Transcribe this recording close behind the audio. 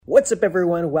What's up,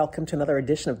 everyone? Welcome to another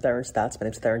edition of Theron's Thoughts. My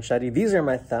name's Theron Shetty. These are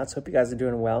my thoughts. Hope you guys are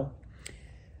doing well.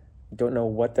 Don't know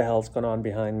what the hell's going on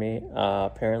behind me.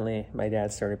 Apparently, my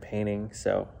dad started painting,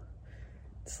 so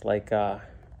it's like Da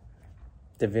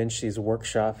Vinci's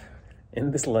workshop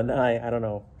in this lanai. I don't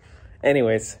know.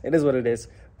 Anyways, it is what it is.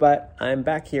 But I'm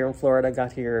back here in Florida.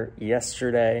 Got here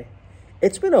yesterday.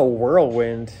 It's been a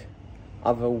whirlwind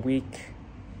of a week.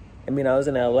 I mean, I was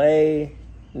in LA,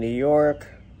 New York,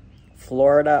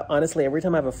 Florida. Honestly, every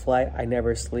time I have a flight, I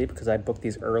never sleep because I book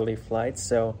these early flights.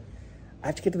 So I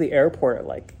have to get to the airport at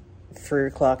like 3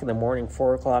 o'clock in the morning,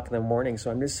 4 o'clock in the morning. So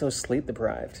I'm just so sleep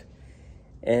deprived.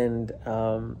 And,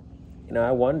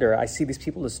 I wonder, I see these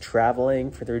people just traveling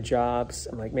for their jobs.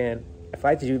 I'm like, man, if I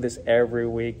had to do this every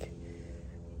week,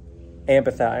 I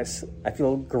empathize. I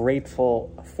feel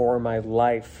grateful for my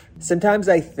life. Sometimes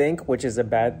I think, which is a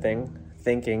bad thing,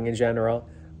 thinking in general,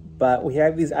 but we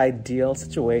have these ideal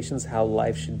situations how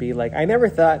life should be. Like, I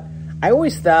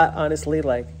always thought, honestly,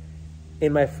 like,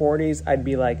 in my 40s, I'd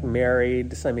be, like, married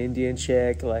to some Indian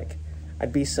chick. Like,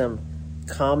 I'd be some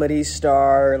comedy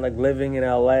star, like, living in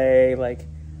LA, like,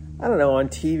 I don't know, on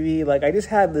TV. Like, I just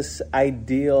had this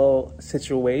ideal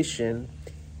situation,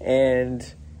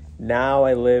 and now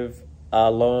I live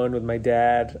alone with my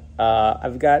dad.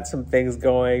 I've got some things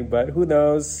going, but who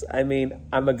knows? I mean,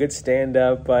 I'm a good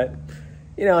stand-up, but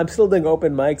I'm still doing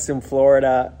open mics in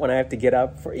Florida when I have to get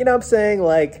up for, what I'm saying?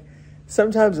 Like,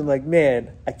 sometimes I'm like,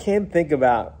 man, I can't think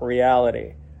about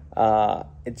reality.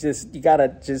 You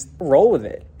gotta just roll with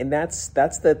it. And that's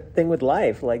the thing with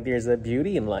life. Like, there's a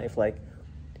beauty in life. Like,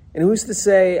 and who's to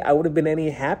say I would have been any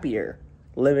happier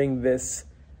living this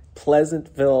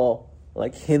Pleasantville,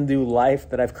 like, Hindu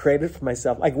life that I've created for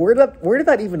myself? Like, where did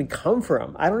that even come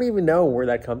from? I don't even know where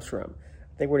that comes from.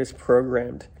 I think we're just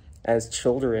programmed as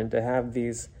children to have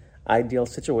these ideal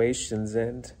situations,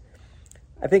 and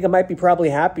I think I might be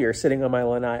probably happier sitting on my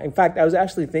lanai. In fact, I was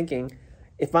actually thinking,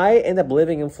 if I end up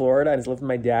living in Florida and just live with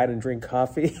my dad and drink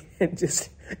coffee and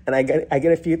I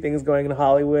get a few things going in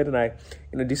Hollywood, and I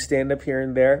do stand up here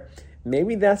and there,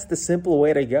 maybe that's the simple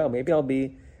way to go. Maybe I'll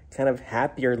be kind of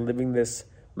happier living this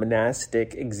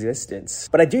monastic existence.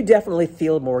 But I do definitely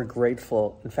feel more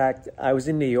grateful. In fact, I was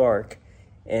in New York,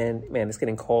 and man, it's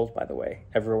getting cold, by the way,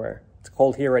 everywhere. It's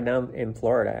cold here right now in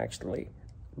Florida, actually.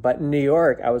 But in New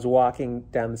York, I was walking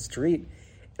down the street,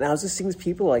 and I was just seeing these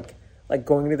people like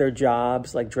going to their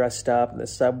jobs, like dressed up in the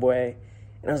subway.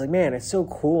 And I was like, man, it's so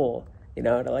cool,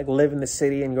 to like live in the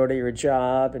city and go to your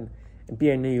job and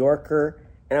be a New Yorker.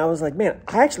 And I was like, man,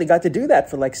 I actually got to do that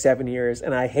for like 7 years,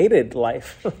 and I hated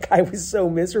life. Like, I was so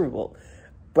miserable.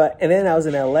 And then I was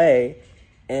in LA,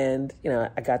 and,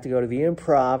 I got to go to the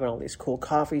Improv and all these cool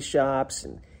coffee shops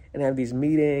and have these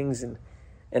meetings. And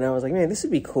I was like, man, this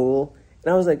would be cool.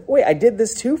 And I was like, wait, I did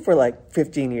this too for like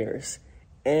 15 years.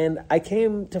 And I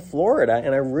came to Florida,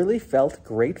 and I really felt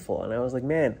grateful. And I was like,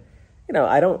 man,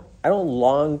 I don't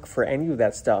long for any of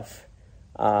that stuff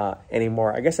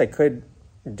anymore. I guess I could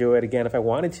do it again if I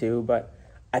wanted to, but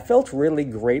I felt really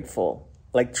grateful,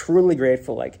 like truly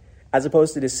grateful, like, as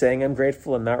opposed to just saying I'm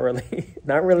grateful and not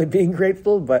really being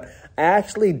grateful. But I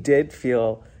actually did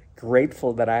feel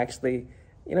grateful that I actually,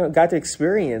 got to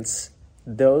experience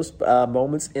those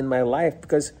moments in my life,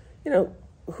 because,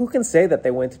 who can say that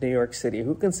they went to New York City?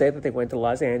 Who can say that they went to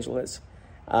Los Angeles?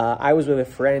 I was with a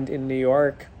friend in New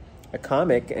York, a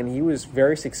comic, and he was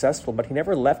very successful, but he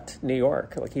never left New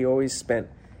York. Like, he always spent,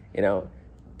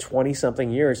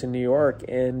 20-something years in New York,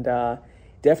 and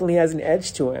definitely has an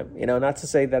edge to him. Not to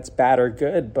say that's bad or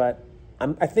good, but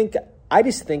I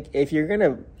just think if you're going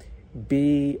to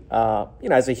be,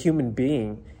 as a human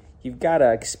being, you've got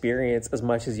to experience as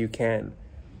much as you can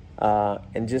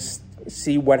and just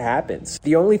see what happens.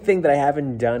 The only thing that I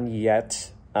haven't done yet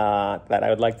that I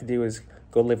would like to do is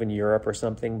go live in Europe or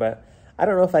something, but I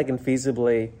don't know if I can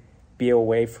feasibly be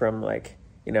away from, like,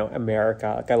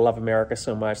 America. Like, I love America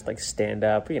so much, like, stand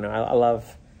up. I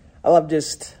love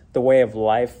just the way of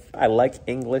life. I like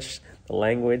English, the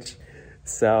language.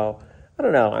 So, I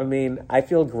don't know. I mean, I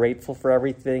feel grateful for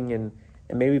everything, and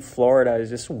maybe Florida is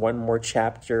just one more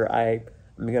chapter I'm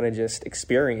going to just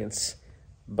experience.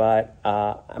 But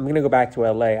I'm going to go back to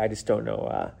LA. I just don't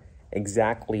know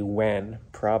exactly when.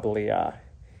 Probably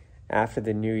after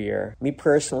the new year. Me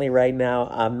personally, right now,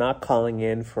 I'm not calling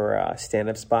in for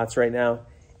stand-up spots right now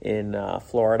in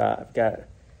Florida.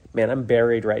 I'm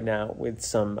buried right now with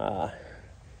some...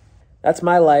 That's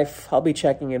my life. I'll be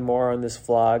checking in more on this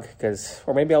vlog,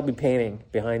 or maybe I'll be painting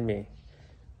behind me,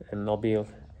 and maybe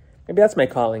that's my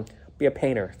calling. Be a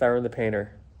painter, Theron the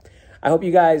Painter. I hope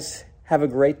you guys have a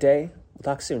great day. We'll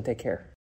talk soon. Take care.